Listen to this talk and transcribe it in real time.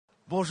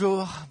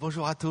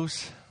Bonjour à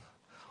tous.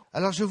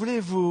 Alors je voulais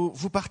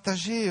vous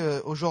partager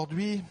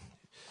aujourd'hui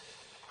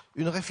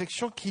une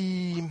réflexion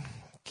qui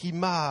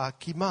m'a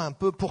un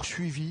peu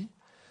poursuivi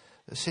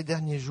ces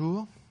derniers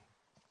jours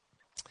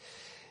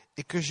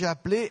et que j'ai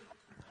appelé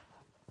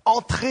 «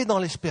 Entrez dans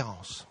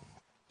l'espérance ».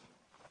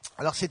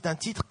 Alors c'est un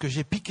titre que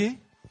j'ai piqué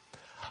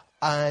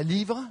à un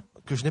livre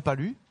que je n'ai pas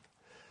lu,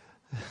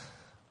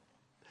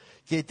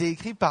 qui a été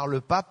écrit par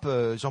le pape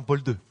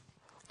Jean-Paul II.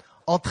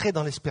 « Entrez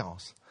dans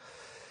l'espérance ».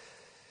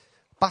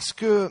 Parce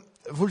que,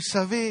 vous le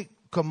savez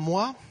comme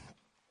moi,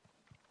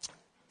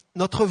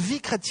 notre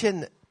vie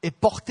chrétienne est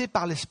portée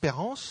par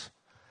l'espérance.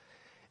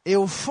 Et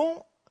au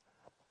fond,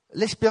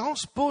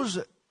 l'espérance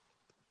pose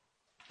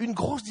une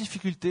grosse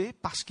difficulté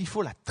parce qu'il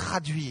faut la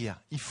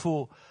traduire, il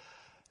faut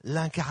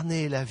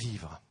l'incarner et la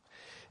vivre.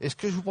 Et ce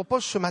que je vous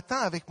propose ce matin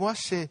avec moi,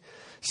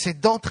 c'est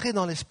d'entrer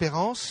dans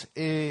l'espérance.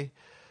 Et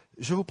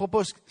je vous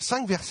propose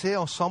 5 versets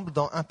ensemble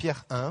dans 1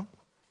 Pierre 1.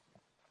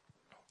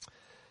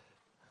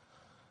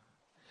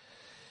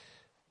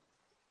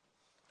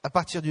 À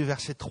partir du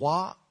verset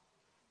 3,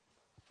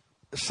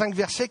 5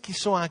 versets qui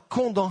sont un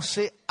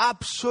condensé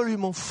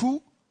absolument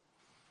fou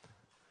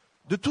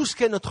de tout ce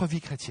qu'est notre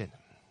vie chrétienne.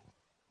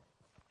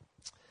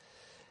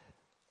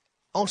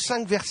 En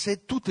 5 versets,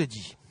 tout est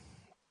dit.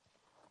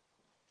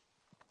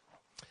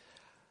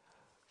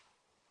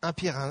 1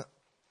 Pierre 1,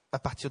 à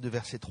partir du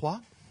verset 3.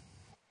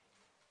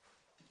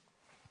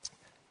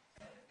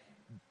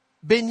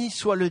 Béni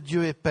soit le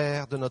Dieu et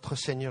Père de notre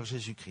Seigneur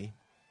Jésus-Christ,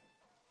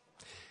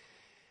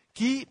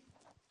 qui,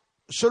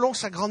 selon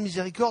sa grande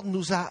miséricorde,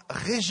 nous a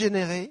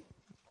régénérés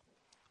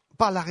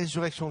par la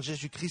résurrection de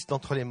Jésus-Christ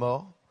d'entre les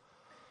morts,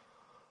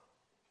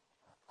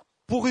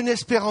 pour une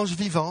espérance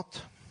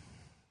vivante,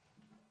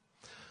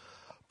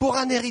 pour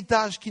un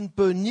héritage qui ne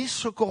peut ni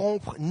se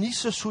corrompre, ni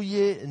se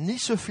souiller, ni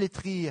se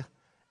flétrir,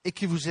 et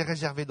qui vous est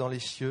réservé dans les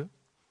cieux,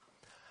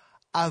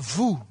 à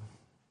vous,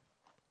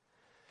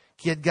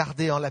 qui êtes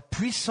gardés en la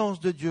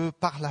puissance de Dieu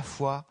par la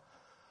foi,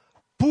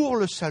 pour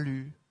le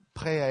salut,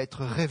 prêt à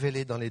être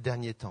révélé dans les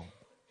derniers temps.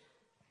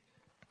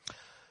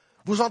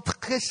 Vous en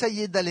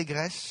tressaillez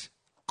d'allégresse,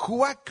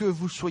 quoi que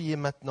vous soyez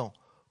maintenant,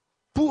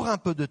 pour un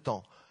peu de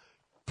temps,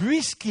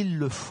 puisqu'il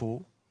le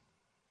faut,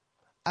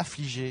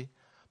 affligés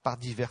par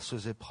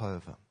diverses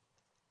épreuves,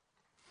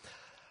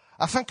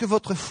 afin que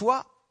votre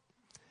foi,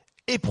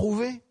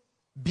 éprouvée,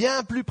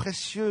 bien plus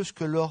précieuse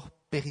que l'or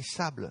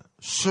périssable,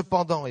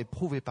 cependant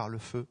éprouvée par le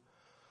feu,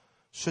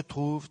 se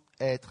trouve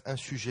être un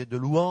sujet de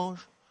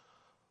louange,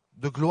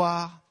 de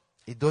gloire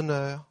et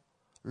d'honneur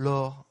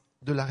lors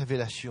de la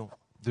révélation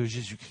de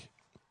Jésus-Christ.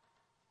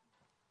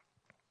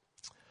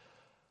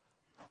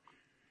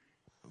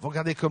 Vous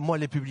regardez comme moi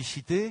les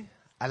publicités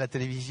à la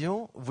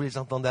télévision, vous les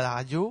entendez à la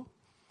radio.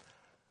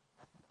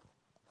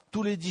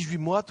 Tous les 18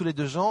 mois, tous les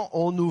 2 ans,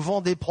 on nous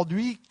vend des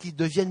produits qui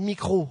deviennent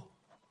micros.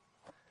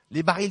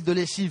 Les barils de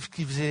lessive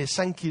qui faisaient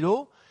 5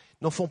 kilos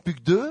n'en font plus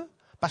que 2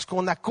 parce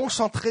qu'on a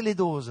concentré les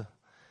doses.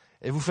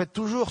 Et vous faites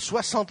toujours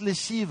 60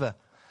 lessives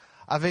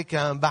avec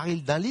un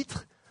baril d'1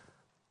 litre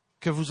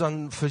que vous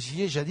en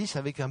faisiez jadis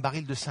avec un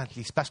baril de 5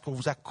 litres parce qu'on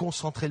vous a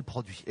concentré le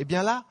produit. Eh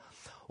bien là,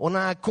 on a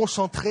un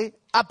concentré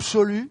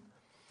absolu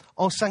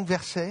en 5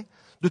 versets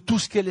de tout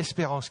ce qu'est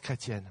l'espérance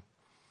chrétienne.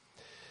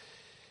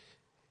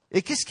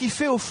 Et qu'est-ce qui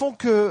fait au fond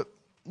que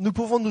nous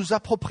pouvons nous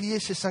approprier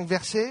ces 5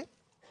 versets,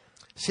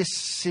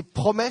 ces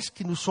promesses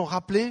qui nous sont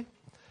rappelées,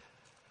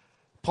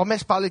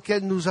 promesses par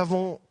lesquelles nous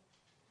avons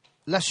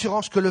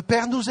l'assurance que le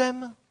Père nous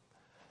aime,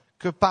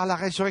 que par la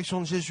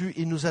résurrection de Jésus,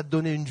 il nous a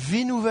donné une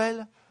vie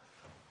nouvelle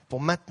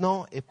pour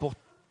maintenant et pour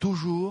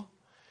toujours.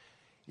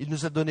 Il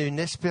nous a donné une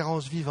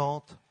espérance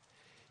vivante,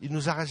 il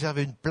nous a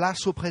réservé une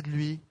place auprès de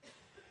lui.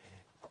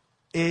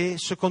 Et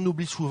ce qu'on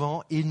oublie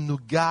souvent, il nous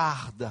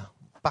garde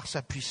par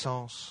sa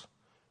puissance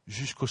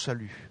jusqu'au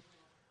salut.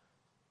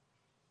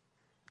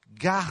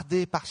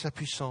 Gardé par sa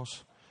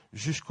puissance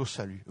jusqu'au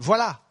salut.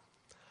 Voilà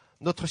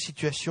notre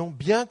situation,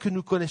 bien que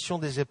nous connaissions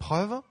des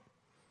épreuves.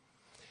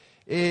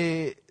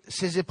 Et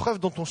ces épreuves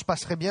dont on se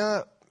passerait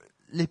bien,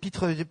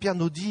 l'épître de Pierre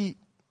nous dit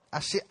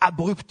assez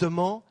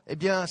abruptement, eh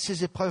bien,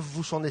 ces épreuves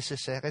vous sont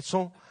nécessaires. Elles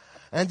sont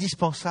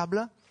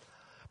indispensables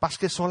parce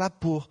qu'elles sont là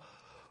pour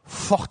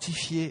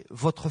fortifier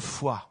votre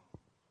foi.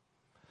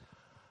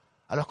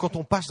 Alors quand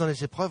on passe dans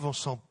les épreuves, on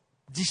s'en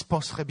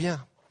dispenserait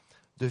bien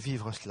de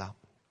vivre cela.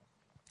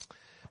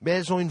 Mais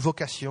elles ont une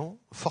vocation,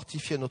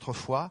 fortifier notre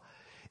foi,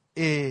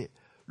 et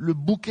le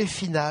bouquet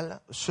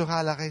final sera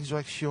à la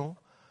résurrection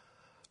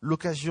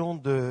l'occasion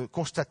de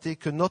constater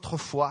que notre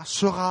foi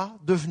sera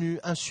devenue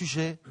un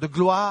sujet de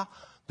gloire,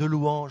 de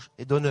louange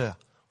et d'honneur.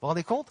 Vous vous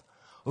rendez compte ?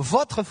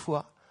 Votre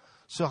foi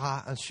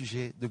sera un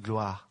sujet de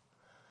gloire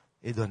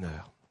et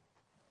d'honneur.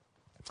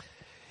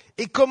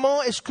 Et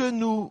comment est-ce que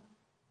nous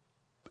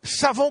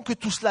savons que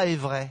tout cela est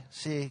vrai ?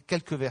 C'est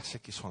quelques versets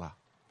qui sont là.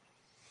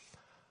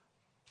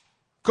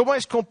 Comment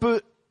est-ce qu'on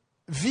peut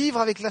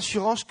vivre avec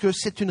l'assurance que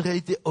c'est une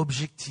réalité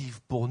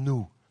objective pour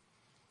nous ?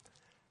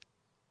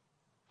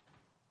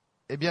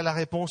 Eh bien, la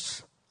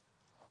réponse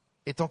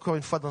est encore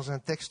une fois dans un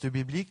texte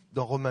biblique,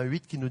 dans Romains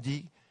 8, qui nous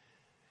dit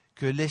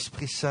que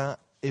l'Esprit Saint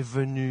est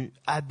venu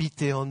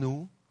habiter en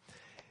nous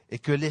et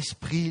que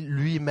l'Esprit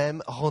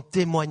lui-même rend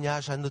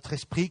témoignage à notre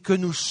esprit que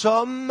nous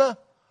sommes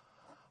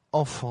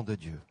enfants de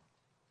Dieu.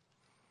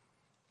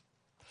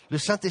 Le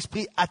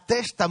Saint-Esprit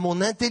atteste à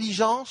mon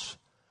intelligence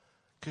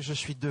que je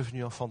suis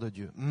devenu enfant de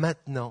Dieu,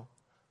 maintenant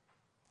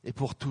et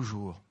pour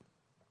toujours.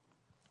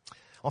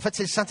 En fait,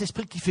 c'est le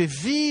Saint-Esprit qui fait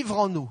vivre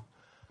en nous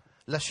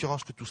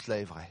l'assurance que tout cela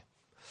est vrai.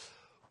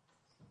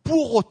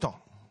 Pour autant,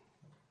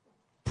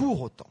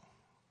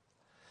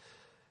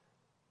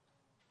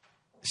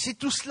 si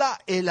tout cela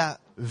est la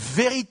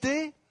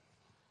vérité,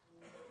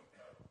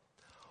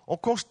 on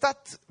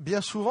constate bien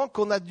souvent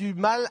qu'on a du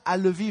mal à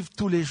le vivre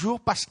tous les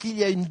jours parce qu'il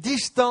y a une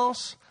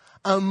distance,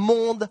 un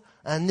monde,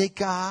 un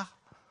écart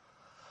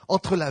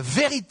entre la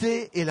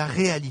vérité et la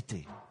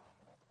réalité.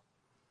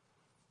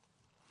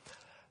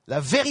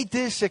 La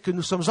vérité, c'est que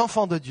nous sommes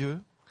enfants de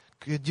Dieu,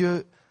 que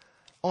Dieu,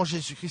 en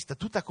Jésus-Christ, a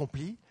tout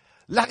accompli.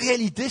 La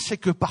réalité, c'est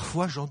que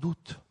parfois, j'en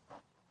doute.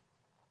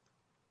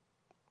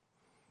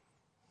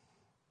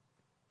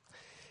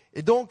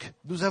 Et donc,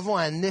 nous avons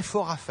un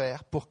effort à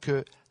faire pour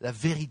que la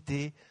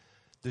vérité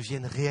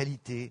devienne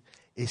réalité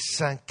et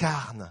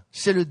s'incarne.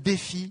 C'est le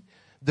défi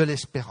de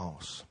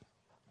l'espérance.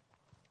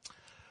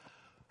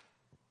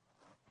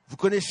 Vous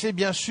connaissez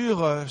bien sûr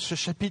ce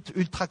chapitre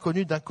ultra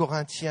connu d'Un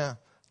Corinthiens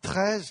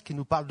 13 qui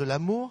nous parle de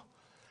l'amour.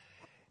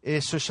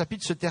 Et ce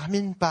chapitre se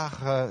termine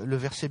par le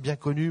verset bien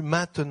connu.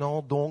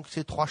 Maintenant donc,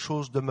 ces trois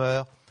choses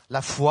demeurent,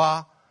 la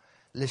foi,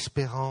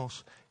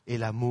 l'espérance et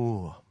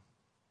l'amour.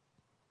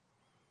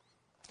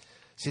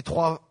 Ces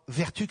trois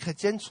vertus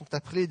chrétiennes sont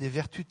appelées des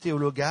vertus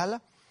théologales.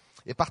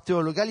 Et par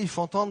théologale, il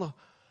faut entendre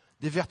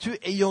des vertus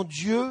ayant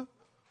Dieu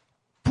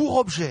pour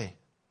objet.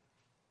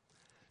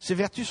 Ces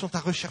vertus sont à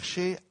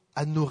rechercher,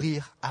 à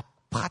nourrir, à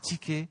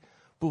pratiquer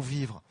pour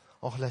vivre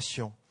en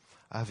relation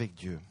avec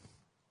Dieu.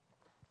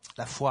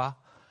 La foi,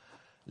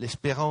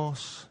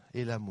 l'espérance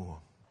et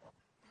l'amour.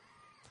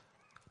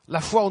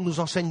 La foi, on nous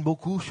enseigne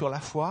beaucoup sur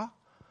la foi.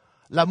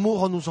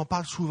 L'amour, on nous en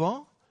parle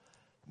souvent.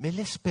 Mais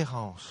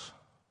l'espérance,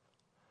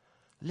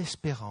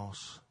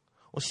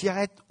 on s'y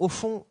arrête au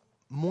fond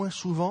moins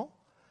souvent.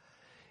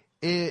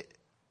 Et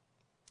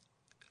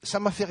ça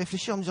m'a fait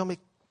réfléchir en me disant, mais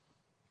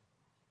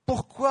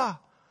pourquoi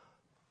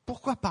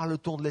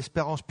parle-t-on de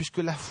l'espérance, puisque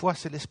la foi,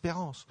 c'est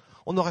l'espérance?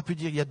 On aurait pu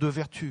dire, il y a deux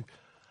vertus,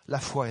 la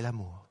foi et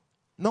l'amour.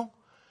 Non,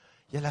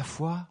 il y a la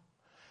foi,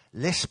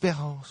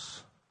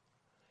 l'espérance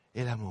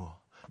et l'amour.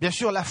 Bien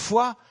sûr, la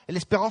foi et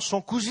l'espérance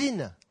sont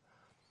cousines,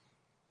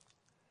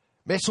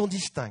 mais elles sont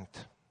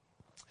distinctes.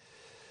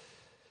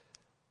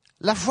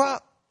 La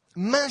foi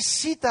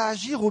m'incite à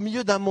agir au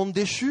milieu d'un monde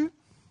déchu.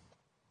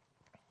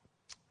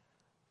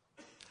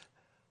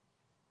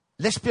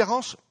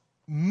 L'espérance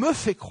me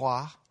fait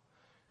croire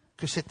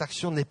que cette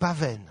action n'est pas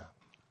vaine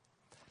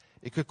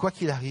et que quoi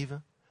qu'il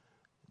arrive,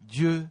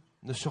 Dieu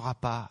ne sera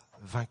pas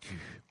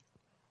vaincu.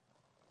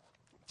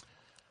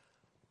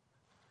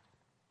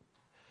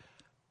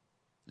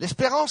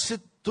 L'espérance,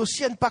 c'est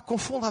aussi à ne pas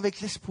confondre avec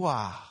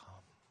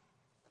l'espoir.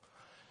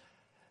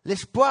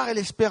 L'espoir et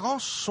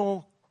l'espérance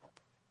sont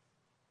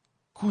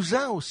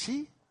cousins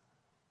aussi,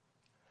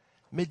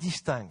 mais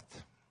distincts.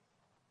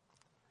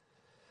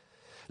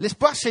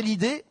 L'espoir, c'est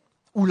l'idée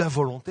ou la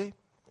volonté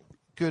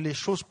que les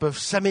choses peuvent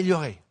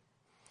s'améliorer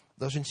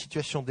dans une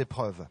situation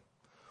d'épreuve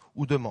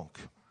ou de manque.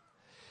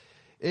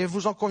 Et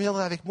vous en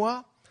conviendrez avec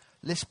moi,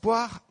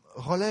 l'espoir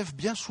relève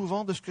bien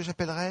souvent de ce que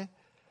j'appellerais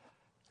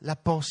la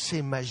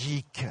pensée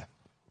magique.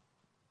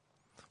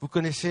 Vous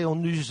connaissez,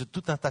 on use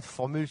tout un tas de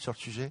formules sur le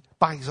sujet.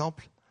 Par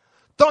exemple,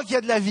 tant qu'il y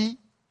a de la vie,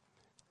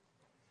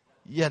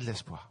 il y a de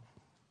l'espoir.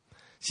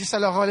 Si ça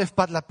ne relève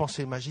pas de la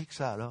pensée magique,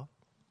 ça alors.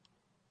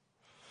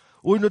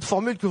 Ou une autre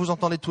formule que vous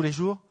entendez tous les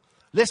jours,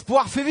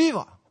 l'espoir fait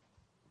vivre.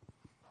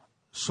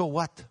 So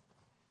what?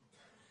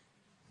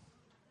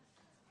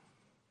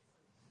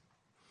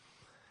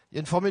 Il y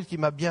a une formule qui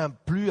m'a bien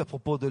plu à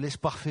propos de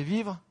l'espoir fait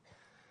vivre,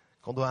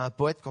 qu'on doit à un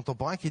poète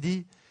contemporain qui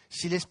dit «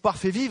 Si l'espoir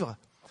fait vivre,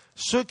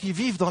 ceux qui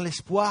vivent dans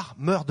l'espoir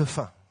meurent de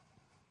faim. »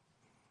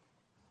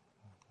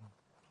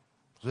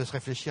 Je vous laisse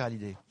réfléchir à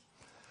l'idée.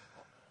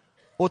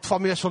 Autre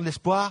formulation de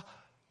l'espoir,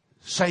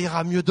 ça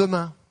ira mieux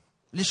demain,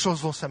 les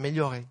choses vont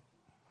s'améliorer.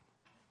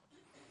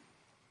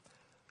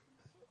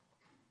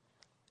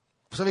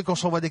 Vous savez qu'on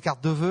s'envoie des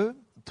cartes de vœux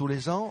tous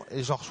les ans,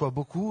 et j'en reçois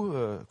beaucoup,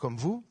 comme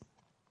vous.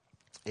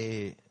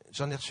 Et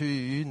j'en ai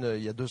reçu une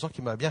il y a 2 ans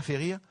qui m'a bien fait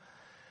rire.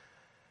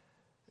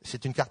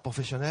 C'est une carte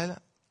professionnelle.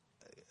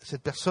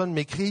 Cette personne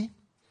m'écrit,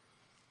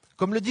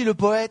 comme le dit le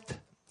poète,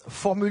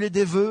 formuler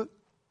des vœux,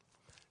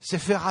 c'est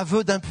faire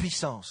aveu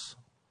d'impuissance.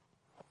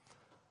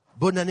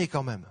 Bonne année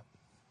quand même.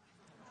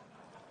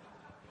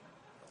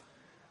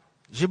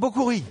 J'ai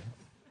beaucoup ri.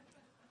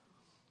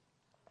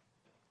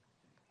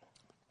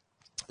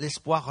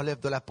 L'espoir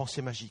relève de la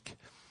pensée magique.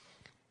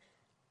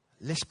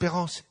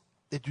 L'espérance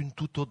est d'une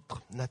toute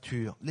autre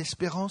nature.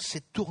 L'espérance,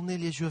 c'est tourner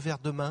les yeux vers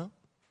demain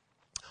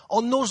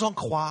en osant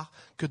croire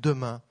que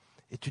demain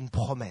est une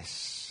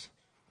promesse.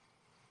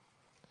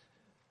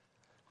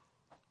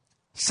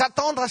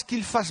 S'attendre à ce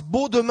qu'il fasse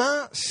beau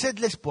demain, c'est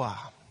de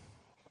l'espoir.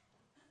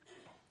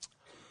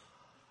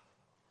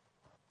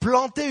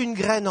 Planter une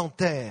graine en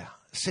terre,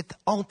 c'est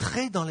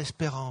entrer dans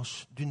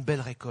l'espérance d'une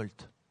belle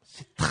récolte.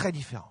 C'est très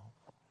différent.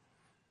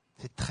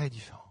 C'est très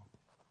différent.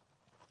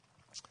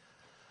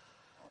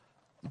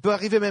 Il peut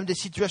arriver même des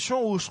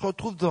situations où on se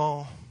retrouve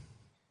dans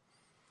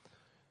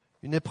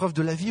une épreuve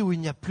de la vie où il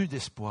n'y a plus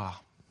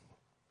d'espoir.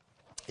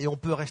 Et on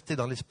peut rester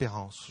dans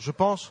l'espérance. Je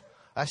pense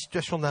à la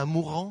situation d'un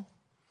mourant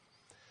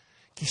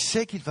qui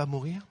sait qu'il va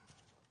mourir.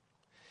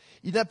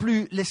 Il n'a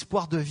plus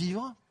l'espoir de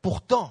vivre.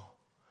 Pourtant,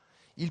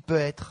 il peut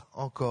être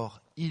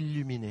encore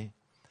illuminé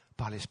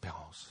par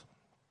l'espérance.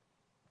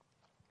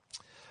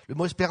 Le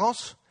mot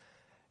espérance,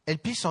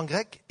 elpis en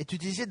grec, est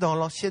utilisé dans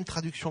l'ancienne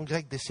traduction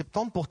grecque des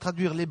Septante pour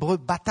traduire l'hébreu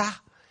bata,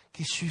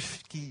 qui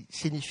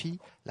signifie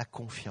la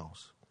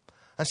confiance.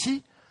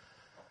 Ainsi,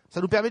 ça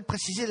nous permet de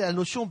préciser la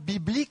notion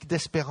biblique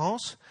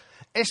d'espérance.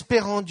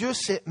 Espérer en Dieu,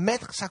 c'est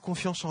mettre sa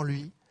confiance en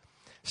lui,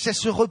 c'est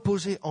se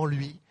reposer en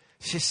lui,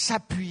 c'est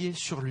s'appuyer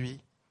sur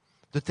lui,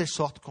 de telle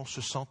sorte qu'on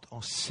se sente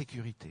en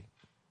sécurité.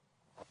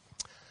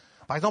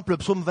 Par exemple, le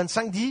psaume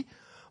 25 dit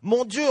 «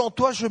 Mon Dieu, en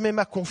toi je mets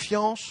ma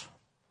confiance,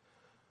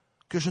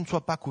 que je ne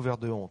sois pas couvert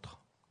de honte. »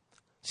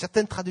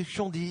 Certaines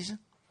traductions disent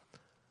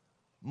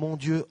 « Mon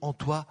Dieu, en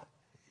toi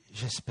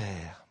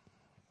j'espère. »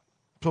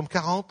 Psaume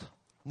 40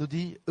 nous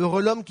dit «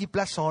 Heureux l'homme qui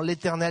place en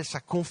l'Éternel sa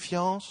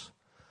confiance. »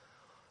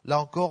 Là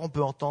encore, on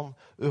peut entendre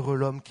 « Heureux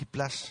l'homme qui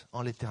place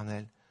en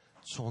l'Éternel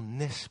son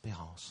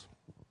espérance. »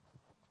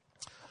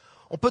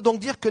 On peut donc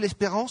dire que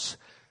l'espérance,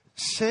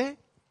 c'est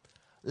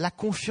la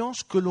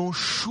confiance que l'on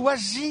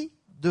choisit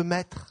de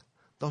mettre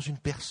dans une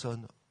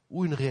personne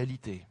ou une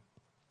réalité.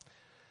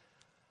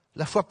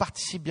 La foi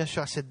participe bien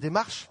sûr à cette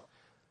démarche,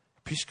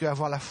 puisque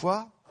avoir la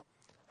foi,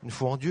 une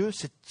foi en Dieu,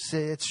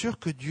 c'est être sûr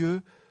que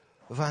Dieu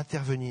va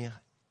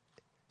intervenir.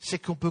 C'est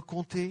qu'on peut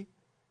compter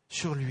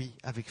sur lui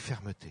avec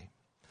fermeté.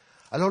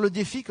 Alors le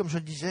défi, comme je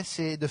le disais,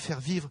 c'est de faire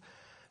vivre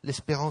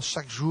l'espérance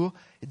chaque jour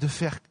et de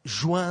faire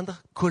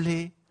joindre,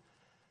 coller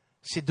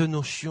ces deux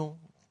notions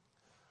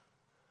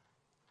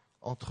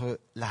entre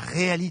la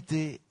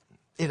réalité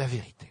et la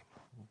vérité.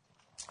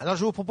 Alors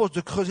je vous propose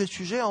de creuser le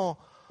sujet en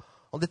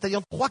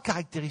détaillant 3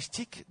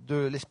 caractéristiques de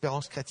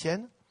l'espérance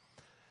chrétienne.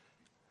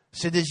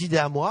 C'est des idées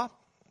à moi.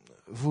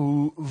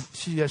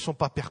 Si elles ne sont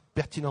pas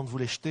pertinentes, vous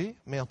les jetez.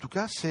 Mais en tout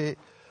cas, c'est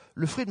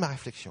le fruit de ma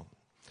réflexion.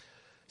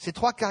 Ces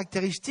 3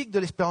 caractéristiques de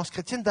l'espérance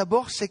chrétienne,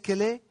 d'abord, c'est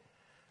qu'elle est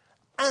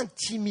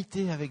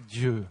intimité avec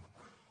Dieu.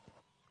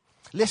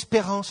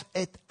 L'espérance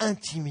est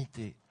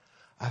intimité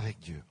avec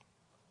Dieu.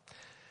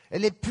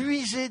 Elle est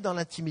puisée dans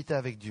l'intimité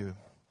avec Dieu.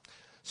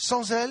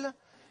 Sans elle,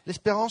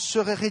 l'espérance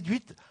serait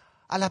réduite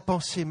à la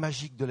pensée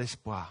magique de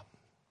l'espoir.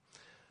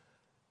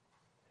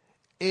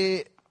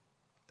 Et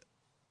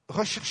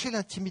rechercher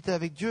l'intimité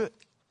avec Dieu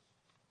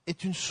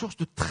est une source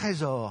de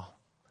trésor,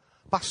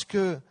 parce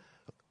que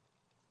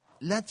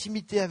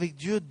l'intimité avec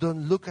Dieu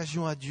donne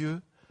l'occasion à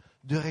Dieu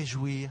de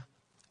réjouir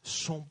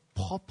son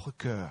propre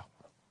cœur.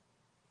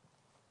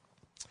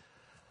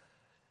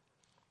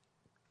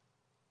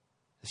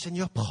 Le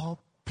Seigneur prend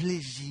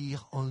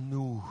plaisir en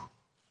nous.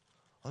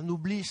 On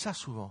oublie ça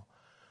souvent.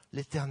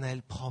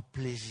 L'Éternel prend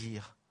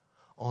plaisir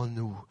en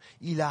nous.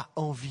 Il a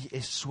envie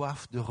et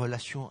soif de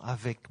relation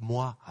avec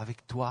moi,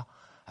 avec toi,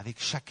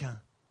 avec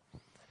chacun.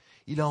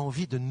 Il a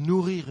envie de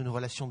nourrir une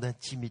relation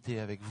d'intimité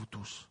avec vous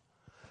tous.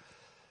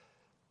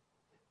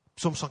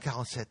 Psaume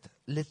 147.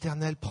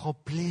 L'Éternel prend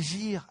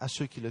plaisir à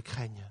ceux qui le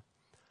craignent,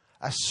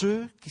 à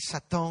ceux qui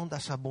s'attendent à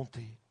sa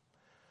bonté.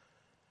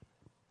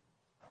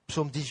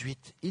 Psaume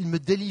 18. Il me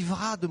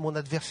délivra de mon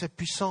adversaire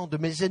puissant, de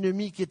mes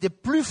ennemis qui étaient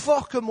plus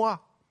forts que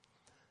moi,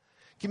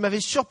 qui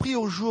m'avaient surpris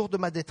au jour de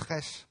ma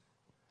détresse.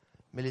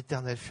 Mais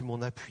l'Éternel fut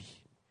mon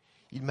appui.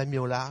 Il m'a mis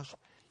au large,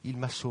 il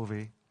m'a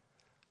sauvé,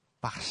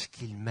 parce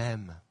qu'il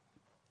m'aime.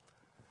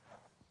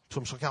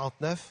 Psaume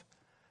 149.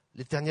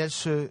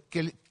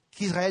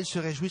 Qu'Israël se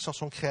réjouisse en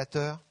son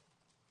Créateur,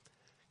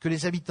 que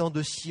les habitants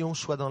de Sion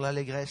soient dans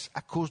l'allégresse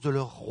à cause de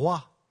leur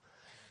roi,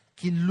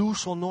 qu'ils louent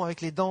son nom avec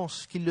les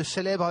danses, qu'ils le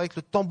célèbrent avec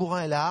le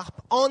tambourin et la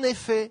harpe. En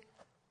effet,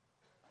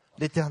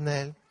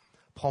 l'Éternel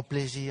prend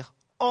plaisir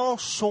en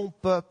son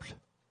peuple.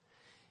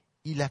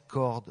 Il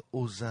accorde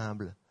aux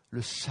humbles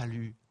le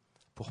salut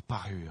pour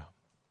parure.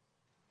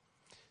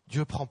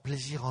 Dieu prend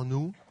plaisir en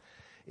nous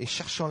et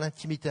cherchant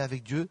l'intimité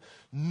avec Dieu,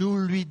 nous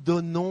lui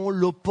donnons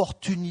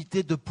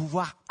l'opportunité de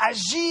pouvoir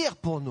agir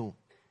pour nous,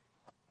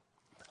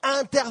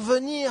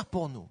 intervenir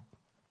pour nous.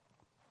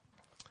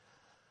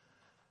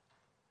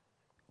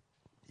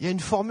 Il y a une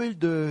formule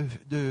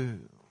de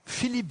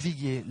Philippe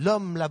Viguier,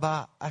 l'homme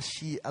là-bas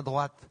assis à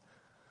droite,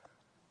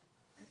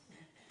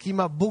 qui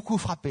m'a beaucoup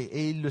frappé,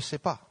 et il ne le sait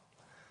pas.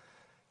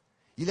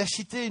 Il a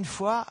cité une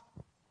fois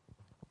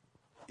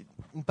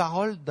une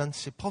parole d'un de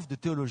ses profs de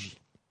théologie.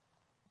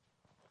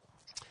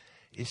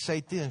 Et ça a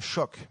été un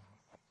choc.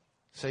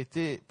 Ça a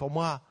été, pour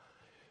moi,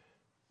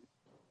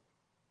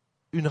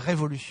 une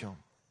révolution.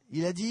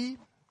 Il a dit,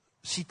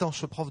 citant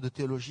ce prof de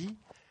théologie,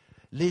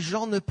 « Les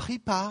gens ne prient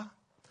pas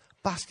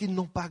parce qu'ils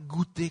n'ont pas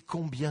goûté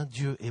combien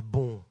Dieu est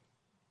bon.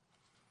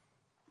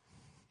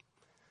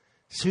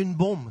 C'est une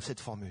bombe, cette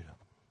formule.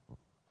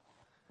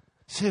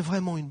 C'est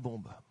vraiment une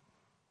bombe.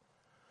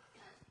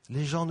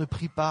 Les gens ne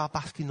prient pas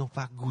parce qu'ils n'ont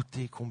pas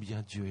goûté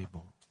combien Dieu est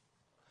bon.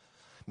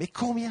 Mais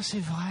combien c'est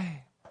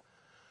vrai,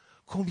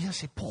 combien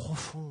c'est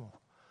profond,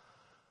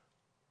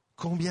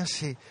 combien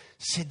c'est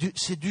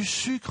du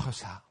sucre,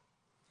 ça.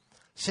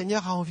 Le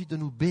Seigneur a envie de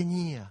nous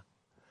bénir.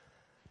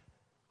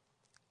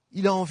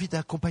 Il a envie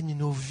d'accompagner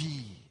nos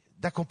vies,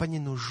 d'accompagner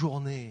nos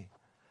journées.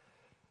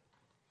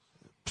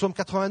 Psaume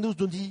 92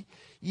 nous dit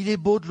 « Il est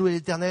beau de louer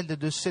l'Éternel,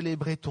 de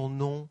célébrer ton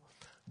nom,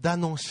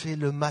 d'annoncer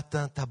le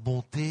matin ta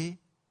bonté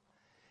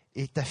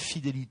et ta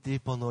fidélité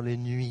pendant les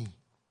nuits. »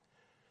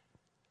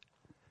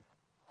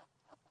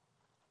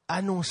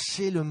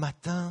 Annoncer le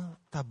matin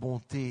ta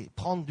bonté,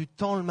 prendre du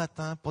temps le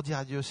matin pour dire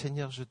à Dieu «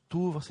 Seigneur, je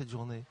t'ouvre cette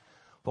journée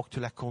pour que tu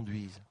la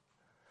conduises,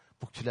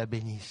 pour que tu la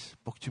bénisses,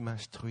 pour que tu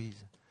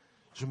m'instruises.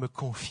 Je me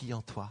confie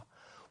en toi. »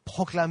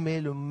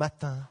 Proclamer le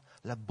matin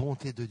la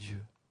bonté de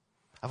Dieu,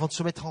 avant de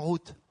se mettre en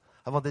route,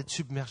 avant d'être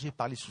submergé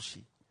par les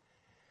soucis.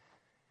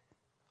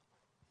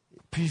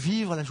 Puis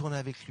vivre la journée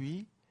avec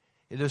lui,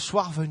 et le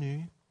soir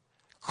venu,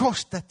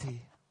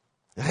 constater,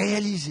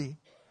 réaliser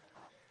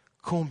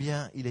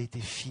combien il a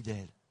été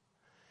fidèle,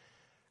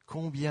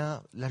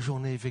 combien la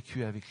journée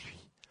vécue avec lui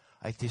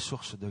a été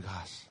source de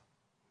grâce.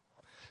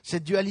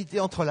 Cette dualité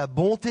entre la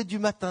bonté du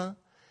matin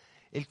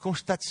et le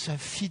constat de sa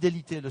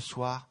fidélité le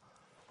soir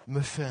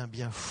me fait un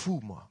bien fou,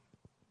 moi.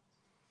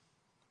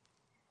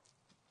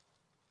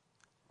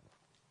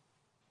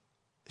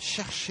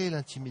 Cherchez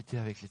l'intimité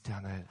avec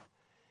l'Éternel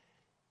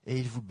et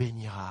il vous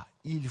bénira.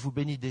 Il vous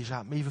bénit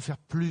déjà, mais il veut faire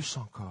plus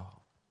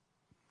encore.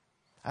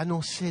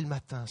 Annoncez le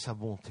matin sa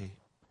bonté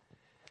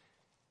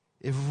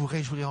et vous vous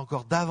réjouirez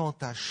encore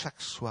davantage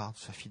chaque soir de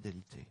sa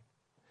fidélité.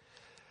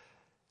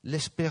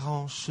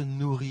 L'espérance se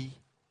nourrit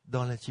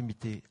dans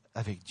l'intimité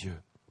avec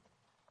Dieu.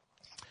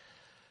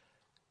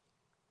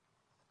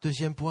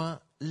 Deuxième point,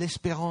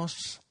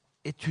 l'espérance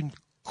est une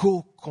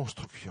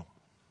co-construction.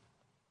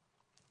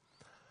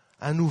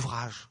 Un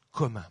ouvrage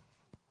commun.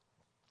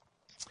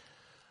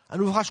 Un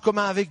ouvrage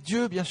commun avec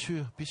Dieu, bien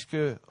sûr, puisque,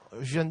 je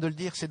viens de le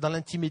dire, c'est dans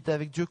l'intimité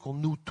avec Dieu qu'on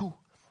noue tout.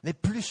 Mais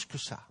plus que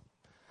ça.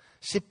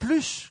 C'est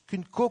plus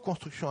qu'une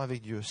co-construction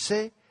avec Dieu.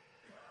 C'est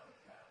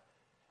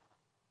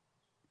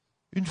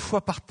une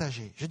foi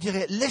partagée. Je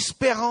dirais,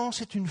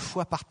 l'espérance est une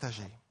foi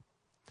partagée.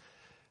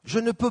 Je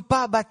ne peux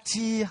pas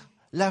bâtir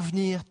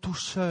l'avenir tout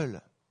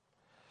seul.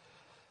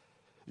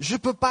 Je ne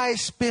peux pas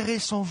espérer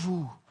sans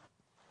vous.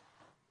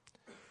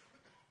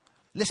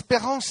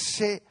 L'espérance,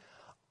 c'est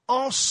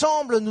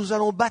ensemble nous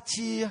allons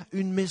bâtir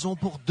une maison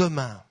pour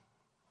demain.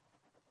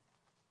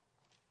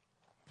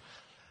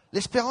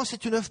 L'espérance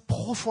est une œuvre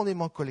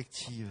profondément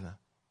collective.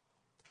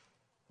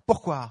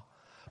 Pourquoi ?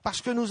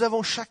 Parce que nous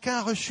avons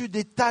chacun reçu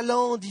des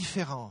talents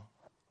différents.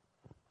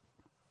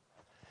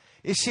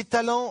 Et ces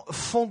talents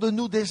font de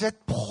nous des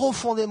êtres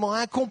profondément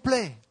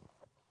incomplets.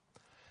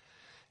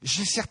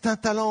 J'ai certains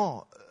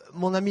talents,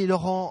 mon ami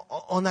Laurent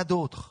en a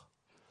d'autres.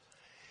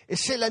 Et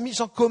c'est la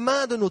mise en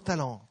commun de nos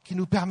talents qui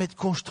nous permet de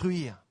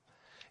construire.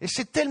 Et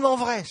c'est tellement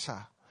vrai,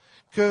 ça,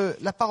 que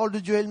la parole de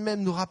Dieu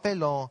elle-même nous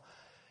rappelle en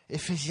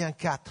Éphésiens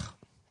 4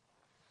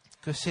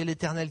 que c'est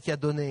l'Éternel qui a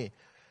donné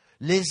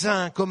les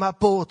uns comme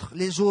apôtres,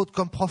 les autres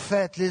comme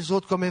prophètes, les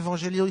autres comme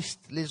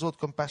évangélistes, les autres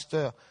comme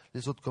pasteurs,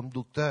 les autres comme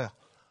docteurs.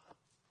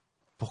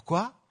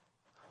 Pourquoi ?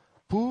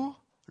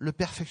 Pour le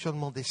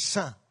perfectionnement des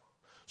saints.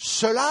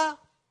 Ceux-là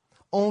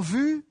en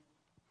vue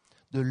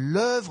de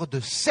l'œuvre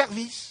de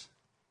service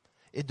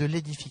et de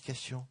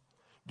l'édification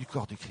du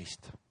corps du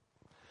Christ.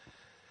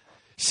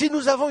 Si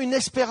nous avons une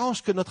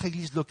espérance que notre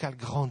Église locale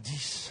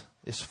grandisse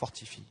et se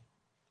fortifie,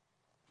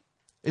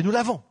 et nous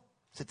l'avons,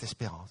 cette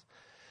espérance,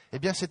 eh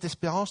bien cette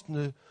espérance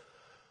ne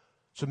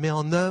se met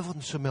en œuvre,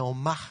 ne se met en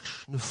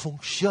marche, ne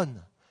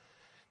fonctionne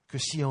que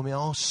si on met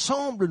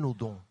ensemble nos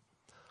dons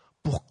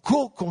pour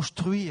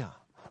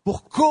co-construire,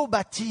 pour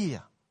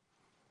co-bâtir.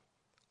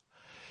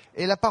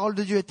 Et la parole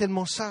de Dieu est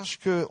tellement sage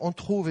qu'on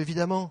trouve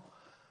évidemment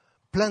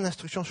plein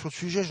d'instructions sur le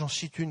sujet. J'en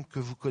cite une que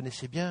vous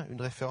connaissez bien,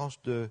 une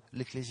référence de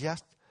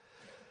l'Ecclésiaste,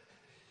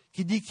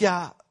 qui dit qu'il y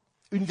a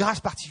une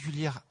grâce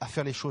particulière à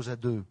faire les choses à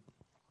deux.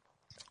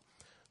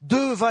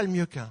 Deux valent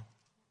mieux qu'un.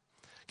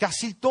 Car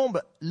s'il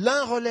tombe,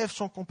 l'un relève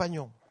son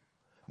compagnon.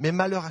 Mais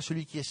malheur à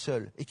celui qui est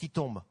seul et qui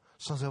tombe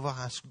sans avoir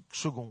un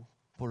second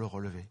pour le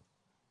relever.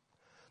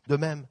 De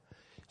même,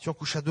 si on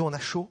couche à deux, on a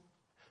chaud.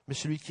 Mais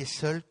celui qui est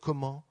seul,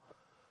 comment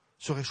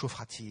se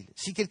réchauffera-t-il ?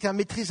 Si quelqu'un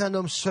maîtrise un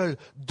homme seul,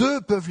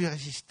 deux peuvent lui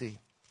résister.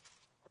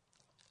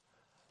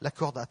 La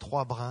corde à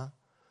 3 brins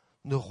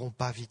ne rompt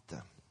pas vite.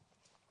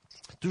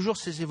 Toujours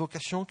ces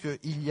évocations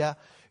qu'il y a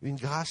une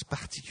grâce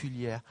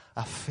particulière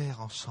à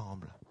faire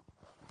ensemble,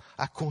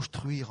 à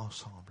construire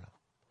ensemble.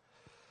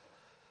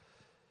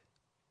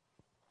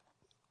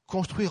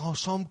 Construire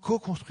ensemble,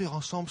 co-construire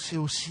ensemble, c'est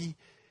aussi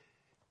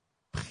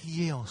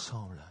prier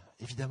ensemble,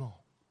 évidemment.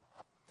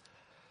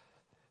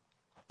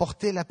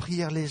 Porter la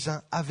prière les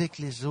uns avec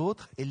les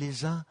autres et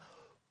les uns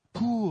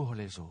pour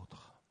les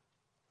autres.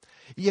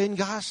 Il y a une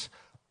grâce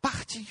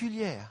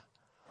particulière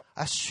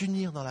à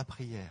s'unir dans la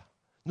prière.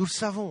 Nous le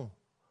savons.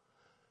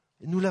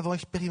 Nous l'avons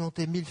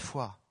expérimenté 1000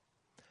 fois.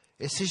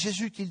 Et c'est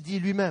Jésus qui le dit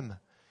lui-même.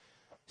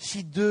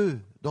 Si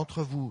 2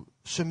 d'entre vous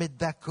se mettent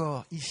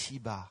d'accord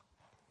ici-bas,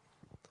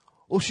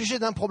 au sujet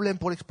d'un problème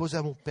pour l'exposer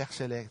à mon Père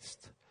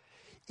Céleste,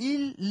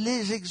 il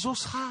les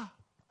exaucera.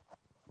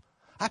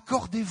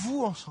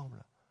 Accordez-vous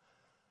ensemble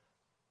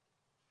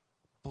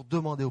pour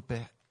demander au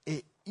Père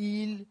et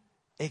il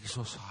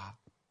exaucera.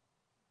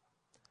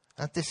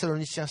 1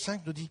 Thessaloniciens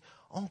 5 nous dit,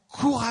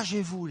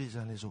 encouragez-vous les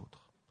uns les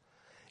autres.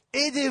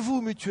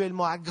 Aidez-vous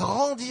mutuellement à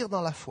grandir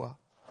dans la foi,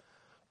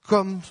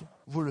 comme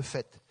vous le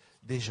faites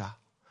déjà.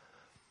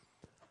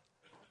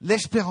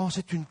 L'espérance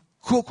est une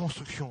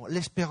co-construction.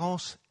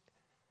 L'espérance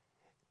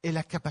est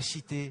la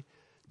capacité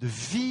de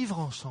vivre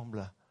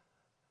ensemble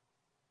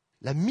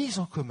la mise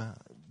en commun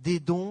des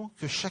dons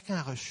que chacun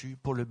a reçus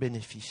pour le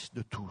bénéfice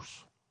de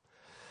tous.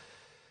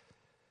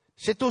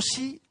 C'est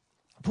aussi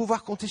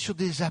pouvoir compter sur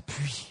des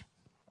appuis.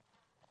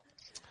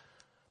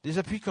 Des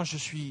appuis quand je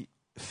suis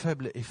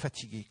faible et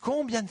fatigué.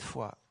 Combien de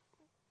fois,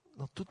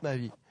 dans toute ma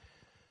vie,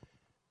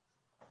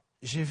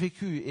 j'ai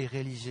vécu et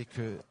réalisé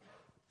que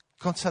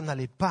quand ça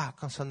n'allait pas,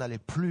 quand ça n'allait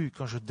plus,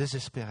 quand je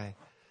désespérais,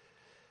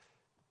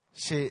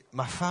 c'est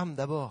ma femme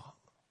d'abord,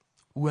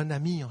 ou un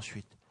ami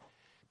ensuite,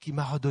 qui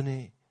m'a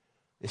redonné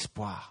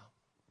espoir,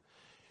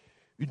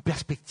 une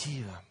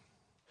perspective,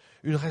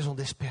 une raison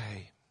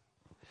d'espérer.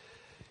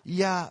 Il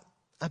y a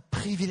un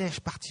privilège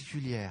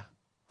particulier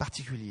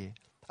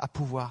à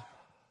pouvoir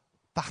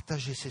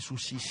partager ses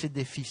soucis, ses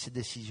défis, ses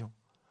décisions.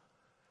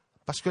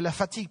 Parce que la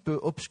fatigue peut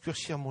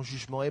obscurcir mon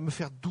jugement et me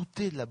faire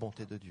douter de la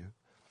bonté de Dieu.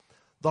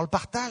 Dans le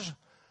partage,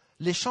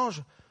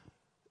 l'échange,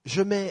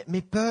 je mets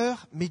mes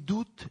peurs, mes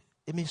doutes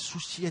et mes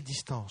soucis à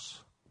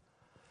distance.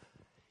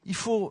 Il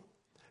faut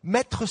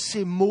mettre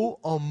ces mots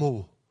en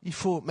mots. Il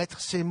faut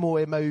mettre ces mots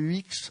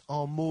M-A-U-X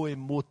en mots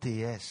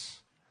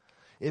M-O-T-S.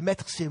 Et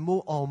mettre ces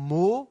mots en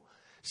mots,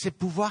 c'est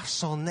pouvoir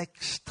s'en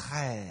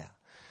extraire.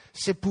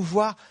 C'est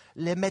pouvoir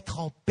les mettre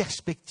en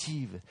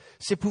perspective.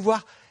 C'est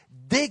pouvoir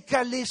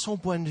décaler son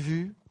point de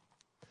vue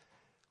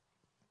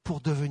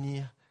pour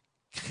devenir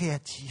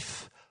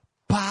créatif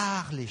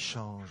par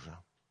l'échange.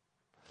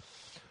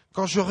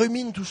 Quand je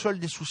rumine tout seul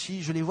des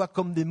soucis, je les vois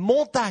comme des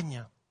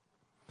montagnes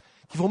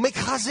qui vont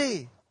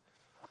m'écraser.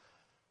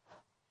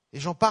 Et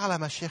j'en parle à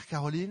ma chère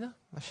Caroline,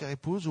 ma chère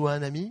épouse, ou à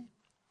un ami.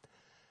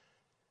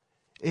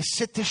 Et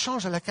cet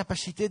échange a la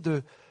capacité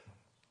de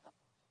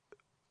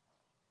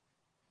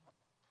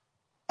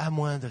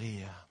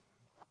amoindrir.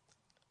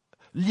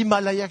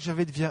 L'Himalaya que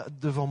j'avais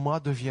devant moi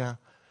devient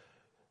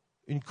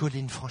une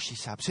colline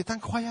franchissable. C'est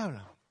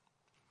incroyable.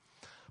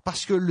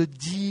 Parce que le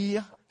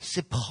dire,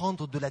 c'est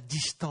prendre de la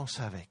distance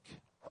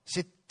avec.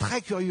 C'est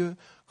très curieux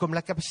comme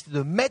la capacité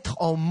de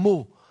mettre en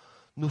mots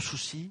nos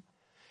soucis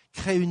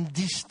crée une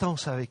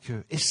distance avec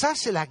eux. Et ça,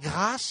 c'est la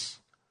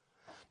grâce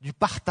du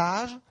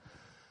partage,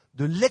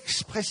 de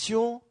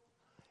l'expression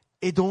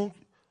et donc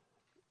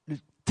le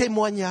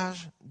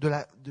témoignage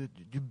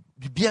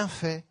du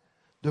bienfait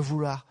de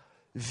vouloir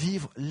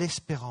vivre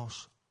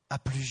l'espérance à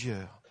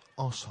plusieurs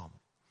ensemble.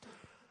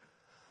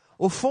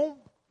 Au fond,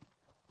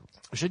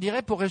 je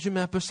dirais, pour résumer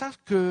un peu ça,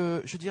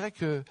 que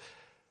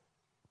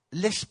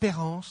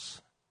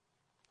l'espérance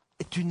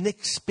est une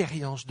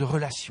expérience de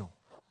relation.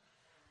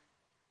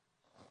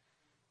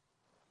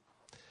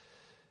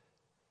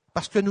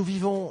 Parce que nous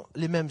vivons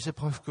les mêmes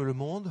épreuves que le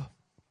monde.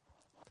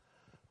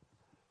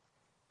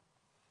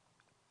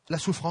 La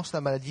souffrance,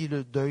 la maladie,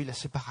 le deuil, la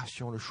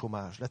séparation, le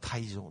chômage, la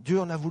trahison.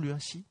 Dieu en a voulu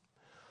ainsi.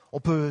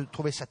 On peut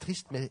trouver ça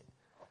triste, mais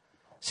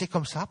c'est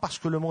comme ça, parce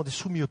que le monde est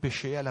soumis au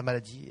péché, à la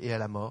maladie et à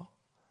la mort.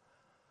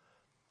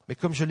 Mais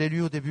comme je l'ai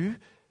lu au début,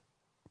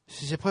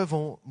 ces épreuves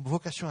ont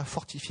vocation à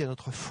fortifier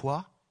notre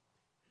foi.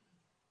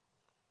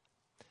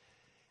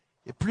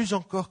 Et plus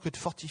encore que de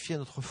fortifier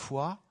notre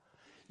foi,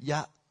 il y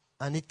a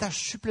un étage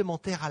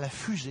supplémentaire à la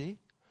fusée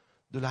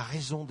de la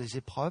raison des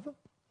épreuves.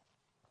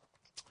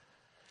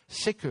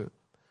 C'est que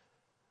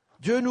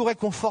Dieu nous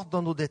réconforte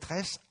dans nos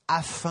détresses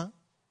afin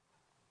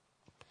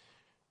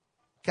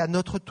qu'à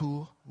notre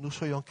tour, nous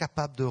soyons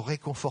capables de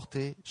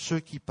réconforter ceux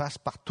qui passent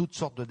par toutes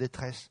sortes de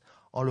détresses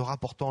en leur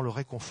apportant le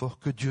réconfort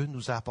que Dieu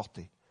nous a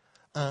apporté.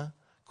 1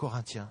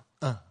 Corinthiens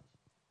 1.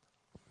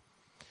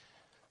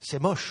 C'est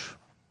moche.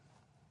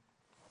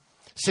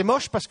 C'est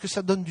moche parce que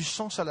ça donne du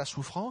sens à la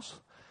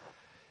souffrance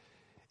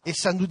et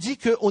ça nous dit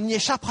qu'on n'y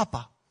échappera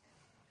pas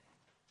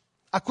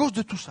à cause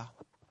de tout ça.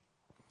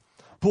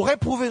 Pour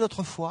éprouver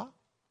notre foi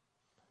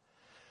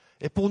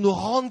et pour nous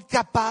rendre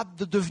capables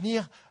de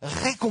devenir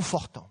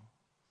réconfortants.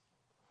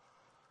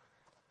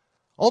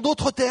 En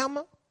d'autres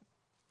termes,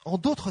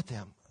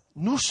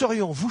 nous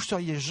serions, vous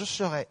seriez, je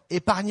serais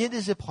épargnés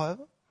des épreuves,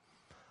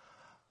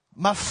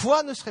 ma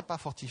foi ne serait pas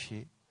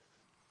fortifiée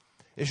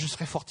et je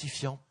serais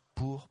fortifiant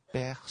pour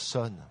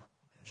personne.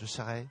 Je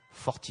serais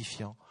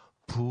fortifiant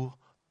pour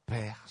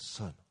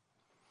personne.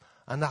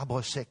 Un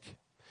arbre sec,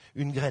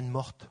 une graine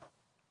morte.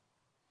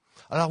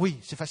 Alors oui,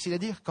 c'est facile à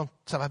dire quand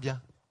ça va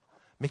bien.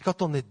 Mais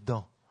quand on est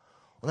dedans,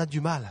 on a du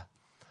mal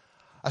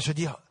à se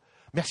dire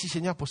 « Merci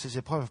Seigneur pour ces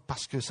épreuves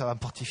parce que ça va me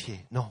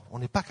fortifier ». Non, on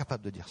n'est pas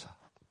capable de dire ça.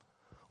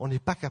 On n'est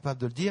pas capable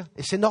de le dire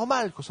et c'est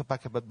normal qu'on ne soit pas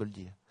capable de le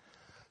dire.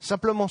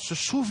 Simplement se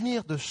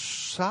souvenir de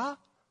ça,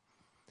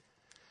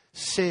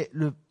 c'est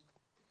le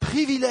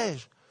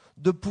privilège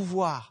de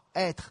pouvoir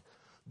être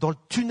dans le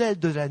tunnel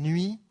de la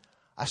nuit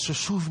à se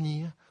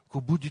souvenir qu'au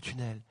bout du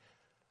tunnel,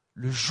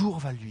 le jour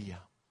va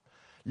luire,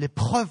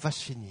 l'épreuve va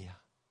se finir.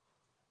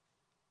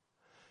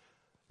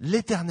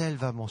 L'Éternel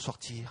va m'en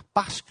sortir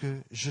parce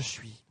que je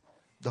suis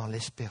dans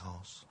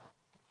l'espérance.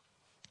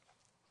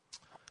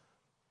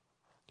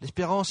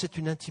 L'espérance est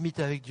une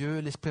intimité avec Dieu,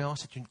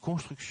 l'espérance est une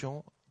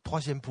construction.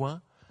 Troisième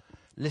point,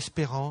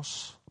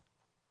 l'espérance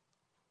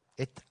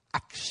est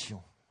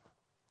action.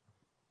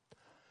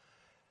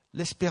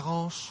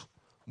 L'espérance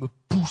me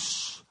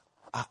pousse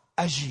à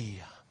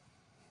agir.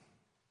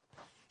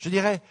 Je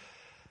dirais,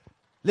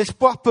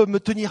 l'espoir peut me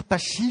tenir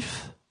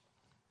passif.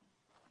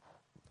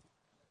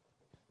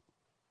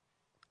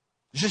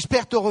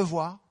 J'espère te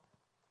revoir.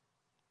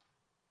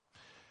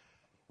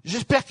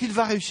 J'espère qu'il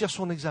va réussir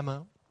son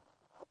examen.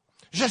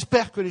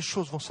 J'espère que les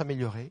choses vont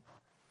s'améliorer.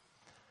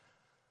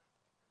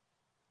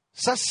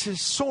 Ça, ce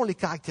sont les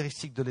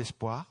caractéristiques de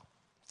l'espoir,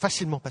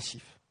 facilement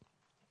passif.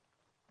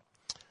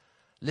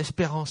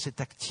 L'espérance est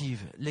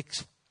active,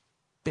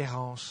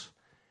 l'espérance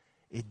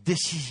est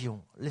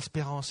décision,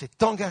 l'espérance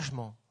est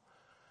engagement,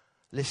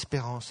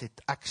 l'espérance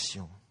est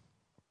action.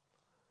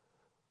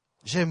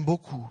 J'aime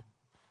beaucoup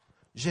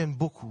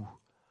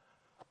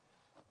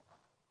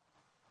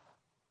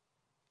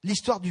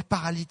l'histoire du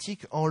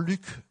paralytique en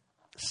Luc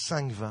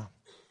 5:20.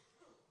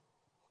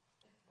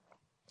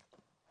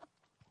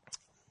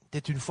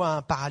 C'était une fois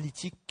un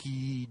paralytique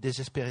qui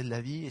désespérait de la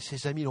vie et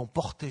ses amis l'ont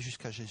porté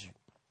jusqu'à Jésus.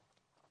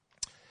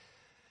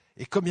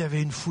 Et comme il y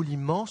avait une foule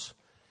immense,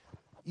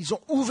 ils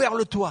ont ouvert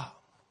le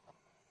toit.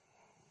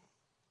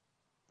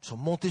 Ils sont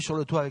montés sur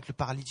le toit avec le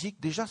paralytique.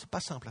 Déjà, c'est pas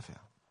simple à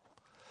faire.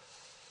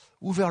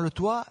 Ouvert le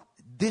toit,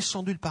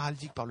 descendu le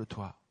paralytique par le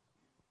toit.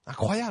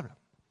 Incroyable.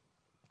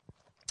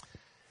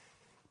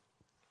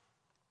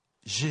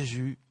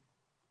 Jésus,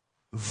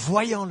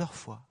 voyant leur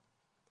foi,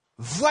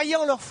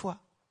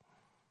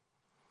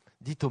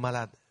 dit aux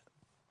malades,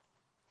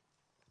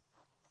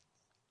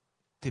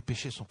 tes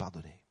péchés sont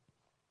pardonnés.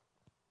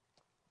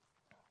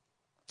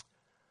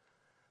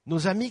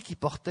 Nos amis qui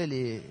portaient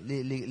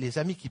les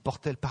amis qui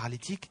portaient le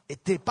paralytique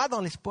n'étaient pas dans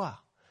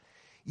l'espoir.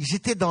 Ils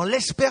étaient dans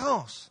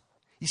l'espérance.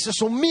 Ils se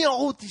sont mis en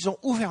route, ils ont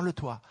ouvert le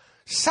toit.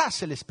 Ça,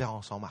 c'est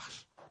l'espérance en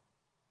marche.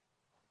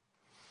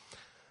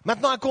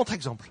 Maintenant, un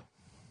contre-exemple.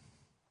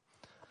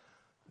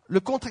 Le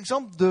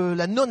contre-exemple de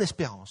la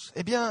non-espérance.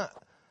 Eh bien,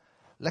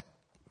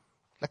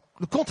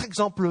 le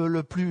contre-exemple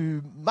le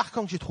plus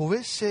marquant que j'ai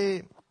trouvé,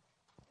 c'est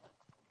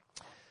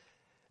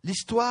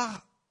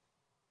l'histoire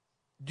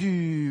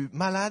du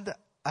malade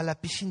à la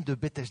piscine de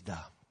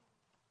Bethesda.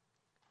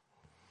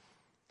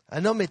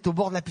 Un homme est au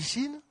bord de la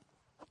piscine,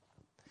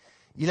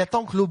 il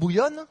attend que l'eau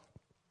bouillonne,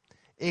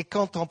 et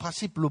quand en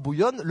principe l'eau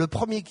bouillonne, le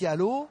premier qui a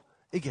l'eau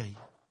est guéri.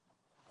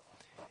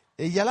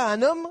 Et il y a là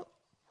un homme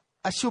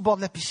assis au bord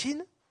de la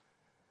piscine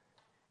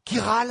qui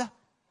râle.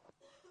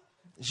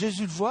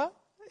 Jésus le voit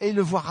et il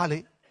le voit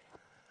râler.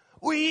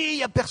 Oui, il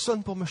n'y a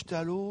personne pour me jeter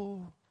à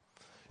l'eau.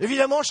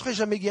 Évidemment, je ne serai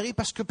jamais guéri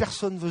parce que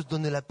personne ne veut se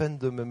donner la peine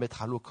de me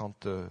mettre à l'eau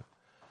quand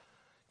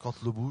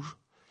l'eau bouge.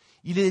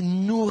 Il est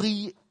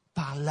nourri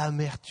par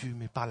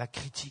l'amertume et par la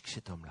critique,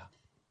 cet homme-là.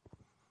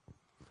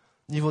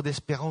 Niveau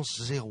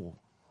d'espérance, 0.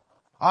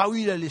 Ah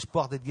oui, il a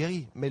l'espoir d'être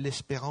guéri, mais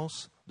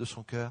l'espérance de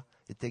son cœur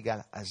est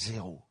égale à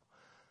 0.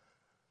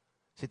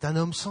 C'est un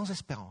homme sans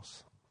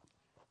espérance.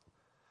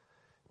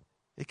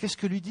 Et qu'est-ce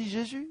que lui dit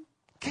Jésus ?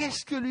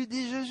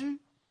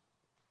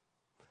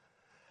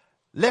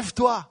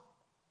 Lève-toi,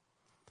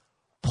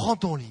 prends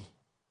ton lit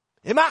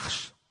et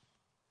marche.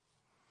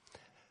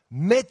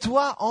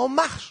 Mets-toi en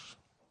marche.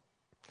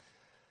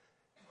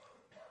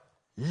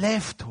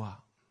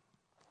 Lève-toi,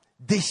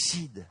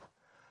 décide,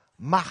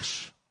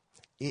 marche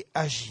et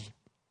agis.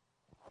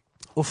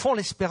 Au fond,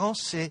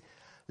 l'espérance, c'est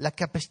la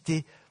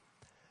capacité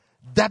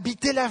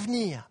d'habiter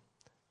l'avenir,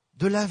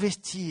 de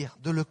l'investir,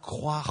 de le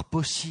croire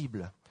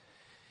possible.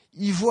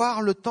 Y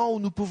voir le temps où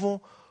nous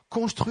pouvons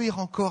construire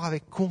encore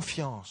avec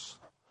confiance,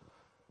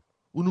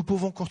 où nous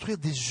pouvons construire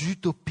des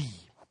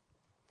utopies.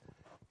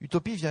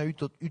 Utopie vient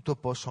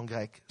utopos en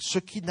grec, ce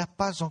qui n'a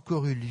pas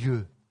encore eu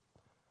lieu.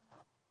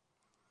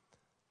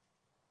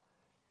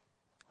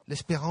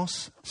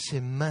 L'espérance,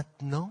 c'est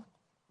maintenant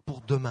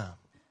pour demain.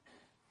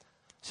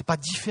 C'est pas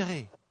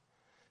différer,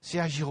 c'est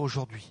agir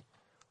aujourd'hui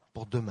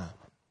pour demain.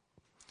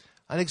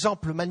 Un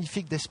exemple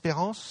magnifique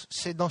d'espérance,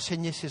 c'est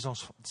d'enseigner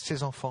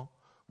ses enfants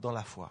dans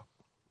la foi.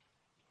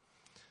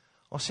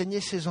 Enseigner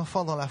ses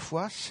enfants dans la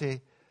foi,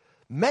 c'est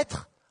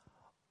mettre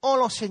en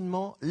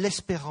l'enseignement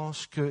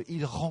l'espérance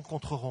qu'ils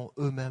rencontreront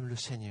eux-mêmes le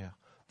Seigneur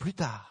plus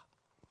tard.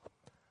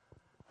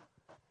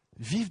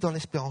 Vivre dans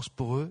l'espérance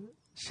pour eux,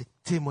 c'est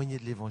témoigner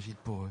de l'Évangile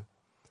pour eux.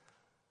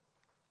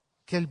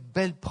 Quelle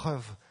belle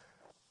preuve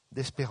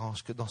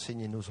d'espérance que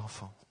d'enseigner nos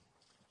enfants.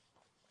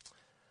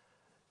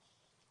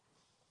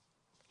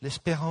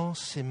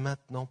 L'espérance, c'est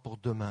maintenant pour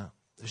demain.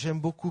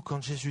 J'aime beaucoup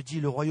quand Jésus dit,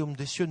 le royaume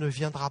des cieux ne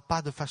viendra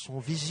pas de façon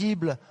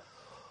visible.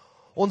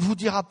 On ne vous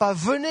dira pas,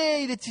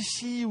 venez, il est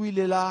ici ou il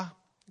est là.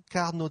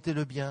 Car,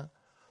 notez-le bien,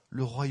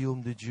 le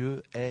royaume de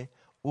Dieu est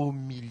au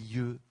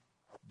milieu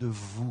de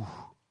vous.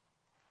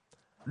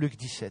 Luc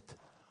 17.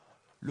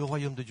 Le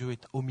royaume de Dieu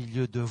est au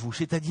milieu de vous.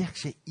 C'est-à-dire que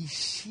c'est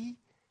ici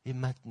et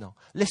maintenant.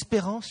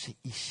 L'espérance, c'est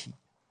ici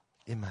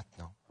et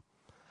maintenant.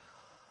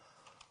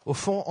 Au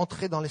fond,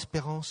 entrer dans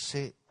l'espérance,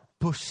 c'est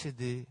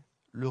posséder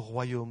le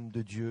royaume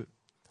de Dieu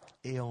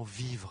et en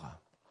vivre.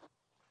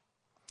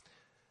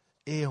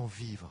 Et en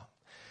vivre.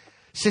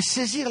 C'est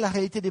saisir la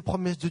réalité des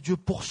promesses de Dieu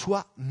pour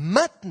soi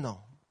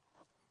maintenant,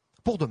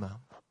 pour demain.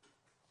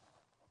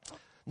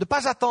 Ne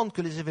pas attendre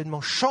que les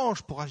événements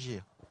changent pour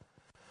agir,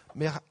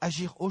 mais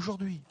agir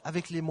aujourd'hui,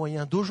 avec les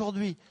moyens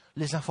d'aujourd'hui,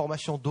 les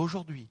informations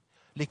d'aujourd'hui,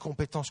 les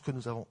compétences que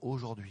nous avons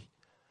aujourd'hui,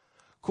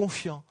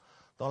 confiant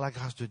dans la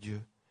grâce de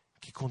Dieu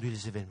qui conduit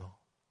les événements.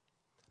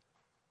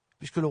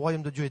 Puisque le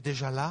royaume de Dieu est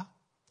déjà là,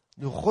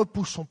 ne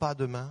repoussons pas à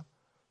demain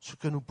ce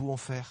que nous pouvons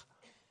faire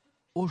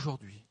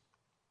aujourd'hui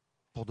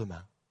pour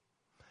demain.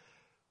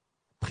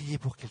 Prier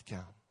pour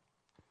quelqu'un,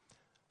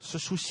 se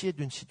soucier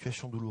d'une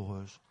situation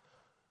douloureuse,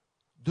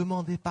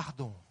 demander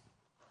pardon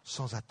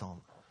sans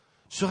attendre,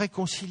 se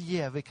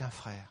réconcilier avec un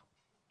frère.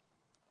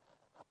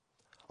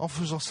 En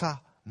faisant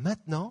ça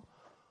maintenant,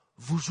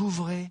 vous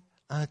ouvrez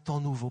un temps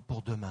nouveau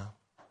pour demain.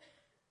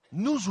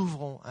 Nous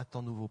ouvrons un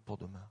temps nouveau pour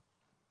demain.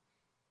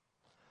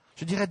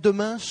 Je dirais,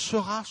 demain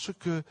sera ce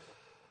que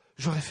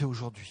j'aurais fait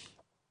aujourd'hui.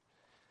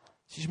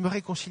 Si je me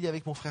réconcilie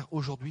avec mon frère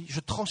aujourd'hui, je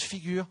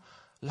transfigure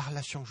la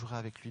relation que j'aurai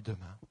avec lui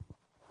demain.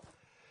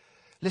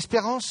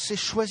 L'espérance, c'est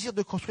choisir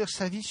de construire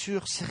sa vie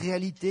sur ces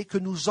réalités que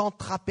nous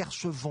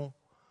entreapercevons.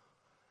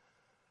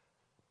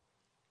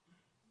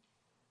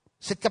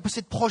 Cette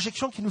capacité de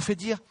projection qui nous fait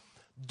dire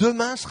 «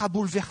 demain sera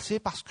bouleversé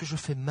par ce que je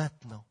fais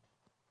maintenant ».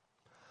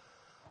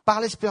 Par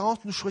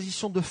l'espérance, nous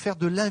choisissons de faire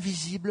de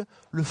l'invisible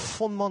le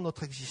fondement de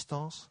notre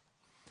existence.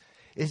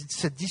 Et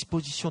cette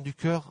disposition du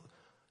cœur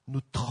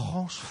nous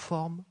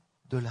transforme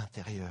de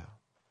l'intérieur.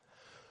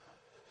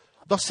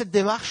 Dans cette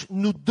démarche,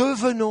 nous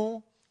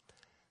devenons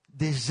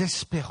des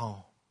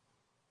espérants.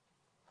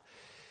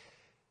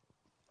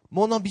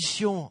 Mon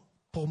ambition,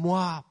 pour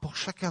moi, pour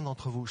chacun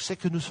d'entre vous, c'est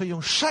que nous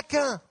soyons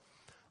chacun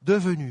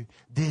devenus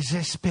des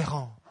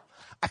espérants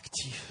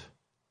actifs,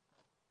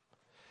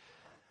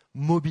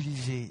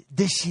 mobilisés,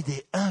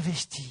 décidés,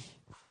 investis.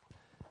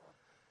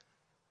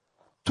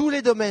 Tous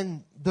les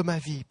domaines de ma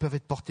vie peuvent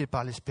être portés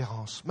par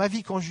l'espérance. Ma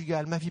vie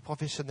conjugale, ma vie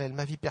professionnelle,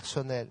 ma vie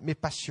personnelle, mes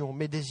passions,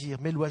 mes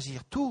désirs, mes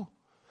loisirs, tout.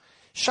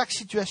 Chaque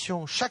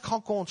situation, chaque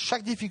rencontre,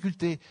 chaque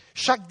difficulté,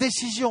 chaque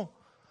décision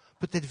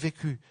peut être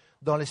vécue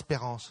dans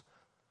l'espérance.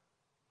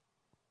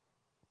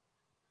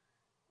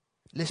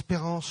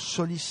 L'espérance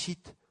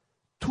sollicite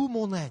tout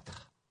mon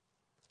être,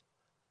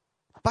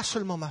 pas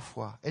seulement ma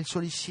foi, elle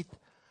sollicite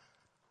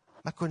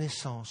ma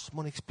connaissance,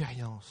 mon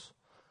expérience,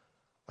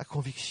 ma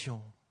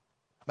conviction,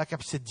 ma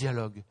capacité de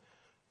dialogue,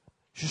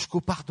 jusqu'au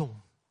pardon.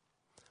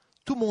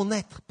 Tout mon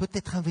être peut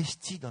être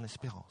investi dans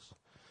l'espérance,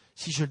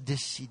 si je le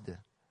décide.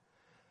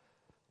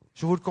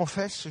 Je vous le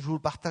confesse, je vous le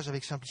partage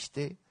avec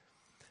simplicité,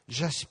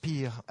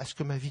 j'aspire à ce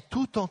que ma vie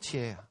tout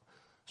entière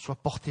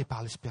soit portée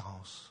par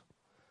l'espérance.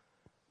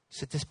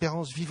 Cette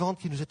espérance vivante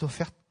qui nous est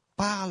offerte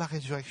par la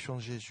résurrection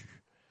de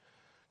Jésus,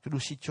 que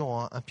nous citions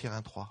en 1 Pierre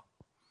 1,3,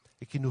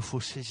 et qu'il nous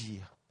faut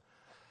saisir.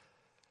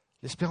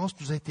 L'espérance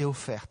nous a été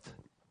offerte,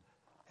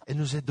 elle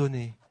nous est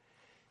donnée.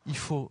 Il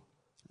faut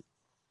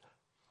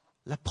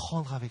la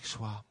prendre avec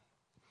soi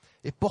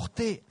et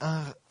porter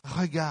un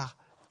regard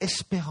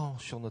espérant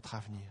sur notre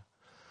avenir.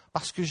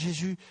 Parce que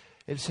Jésus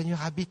et le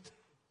Seigneur habitent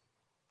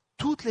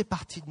toutes les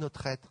parties de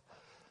notre être,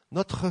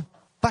 notre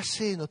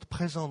passé, notre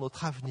présent,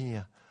 notre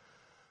avenir.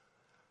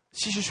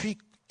 Si je suis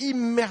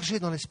immergé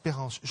dans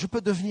l'espérance, je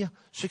peux devenir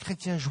ce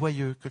chrétien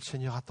joyeux que le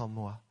Seigneur attend de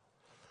moi.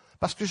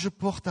 Parce que je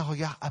porte un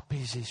regard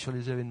apaisé sur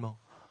les événements,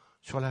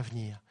 sur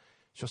l'avenir,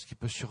 sur ce qui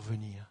peut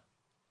survenir.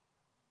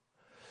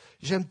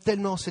 J'aime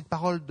tellement cette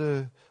parole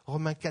de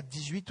Romains 4,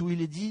 18 où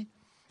il est dit,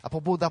 à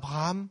propos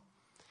d'Abraham,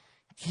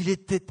 qu'il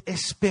était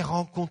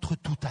espérant contre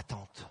toute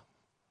attente.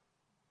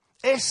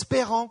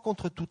 Espérant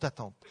contre toute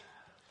attente.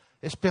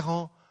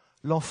 Espérant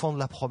l'enfant de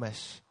la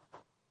promesse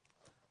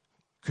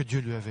que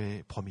Dieu lui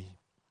avait promis.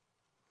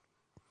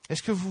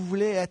 Est-ce que vous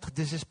voulez être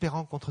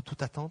désespérant contre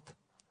toute attente?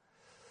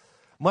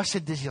 Moi, c'est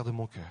le désir de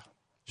mon cœur.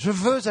 Je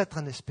veux être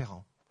un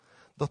espérant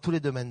dans tous les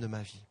domaines de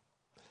ma vie.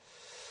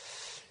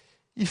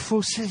 Il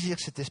faut saisir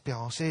cette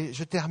espérance. Et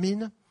je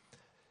termine.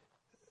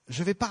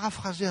 Je vais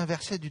paraphraser un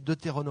verset du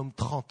Deutéronome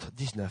 30,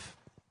 19.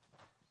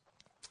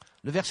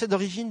 Le verset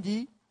d'origine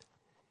dit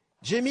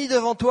 « J'ai mis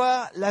devant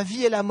toi la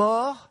vie et la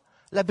mort,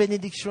 la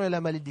bénédiction et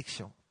la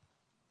malédiction.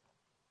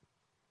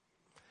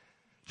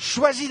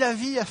 Choisis la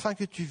vie afin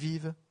que tu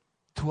vives,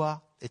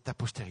 toi et ta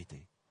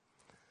postérité. »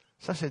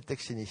 Ça, c'est le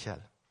texte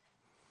initial.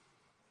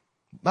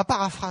 Ma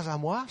paraphrase à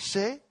moi,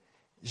 c'est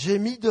 « J'ai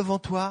mis devant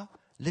toi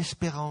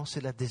l'espérance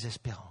et la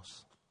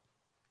désespérance. »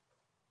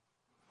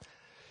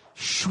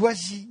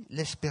 Choisis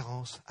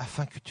l'espérance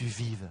afin que tu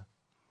vives,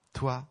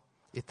 toi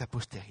et ta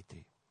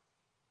postérité.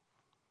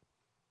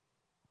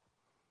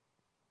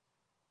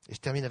 Et je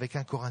termine avec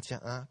 1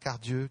 Corinthiens 1, car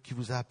Dieu, qui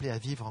vous a appelé à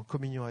vivre en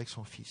communion avec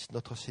son Fils,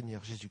 notre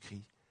Seigneur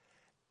Jésus-Christ,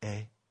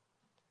 est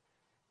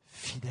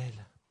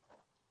fidèle.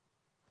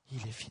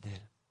 Il est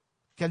fidèle.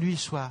 Qu'à lui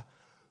soit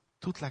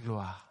toute la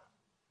gloire.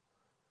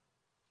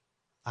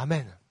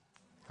 Amen.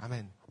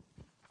 Amen.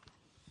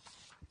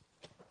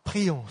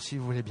 Prions, si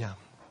vous voulez bien.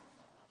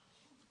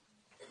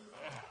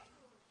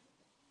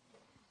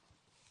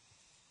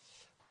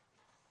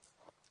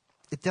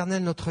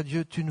 Éternel notre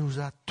Dieu, tu nous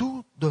as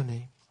tout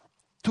donné.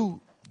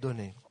 Tout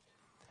donné.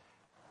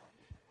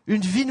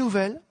 Une vie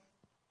nouvelle,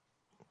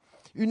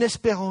 une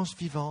espérance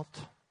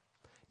vivante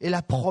et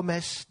la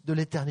promesse de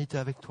l'éternité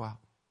avec toi.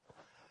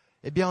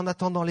 Eh bien, en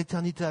attendant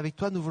l'éternité avec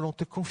toi, nous voulons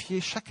te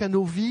confier chacun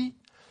nos vies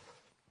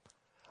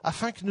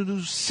afin que nous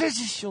nous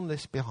saisissions de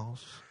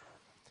l'espérance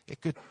et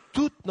que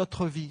toute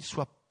notre vie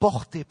soit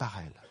portée par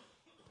elle.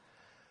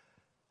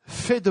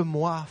 Fais de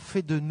moi,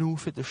 fais de nous,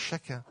 fais de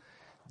chacun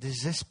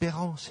des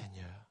espérants,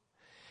 Seigneur,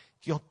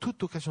 qui en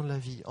toute occasion de la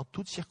vie, en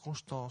toute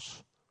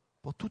circonstance,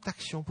 pour toute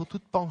action, pour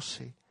toute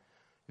pensée,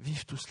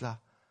 vivent tout cela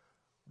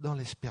dans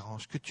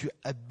l'espérance, que tu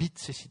habites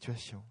ces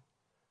situations,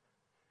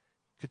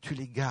 que tu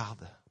les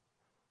gardes,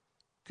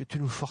 que tu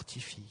nous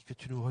fortifies, que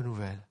tu nous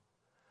renouvelles.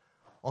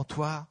 En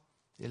toi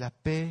est la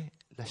paix,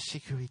 la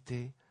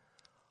sécurité,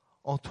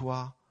 en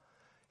toi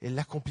est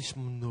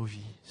l'accomplissement de nos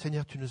vies.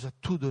 Seigneur, tu nous as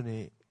tout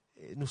donné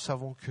et nous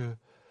savons que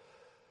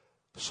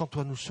sans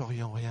toi nous ne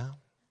serions rien.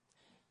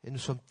 Et nous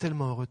sommes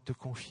tellement heureux de te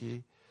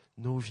confier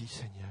nos vies,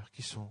 Seigneur,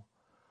 qui sont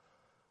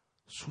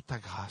sous ta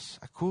grâce,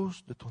 à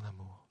cause de ton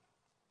amour.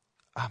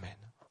 Amen.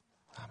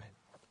 Amen.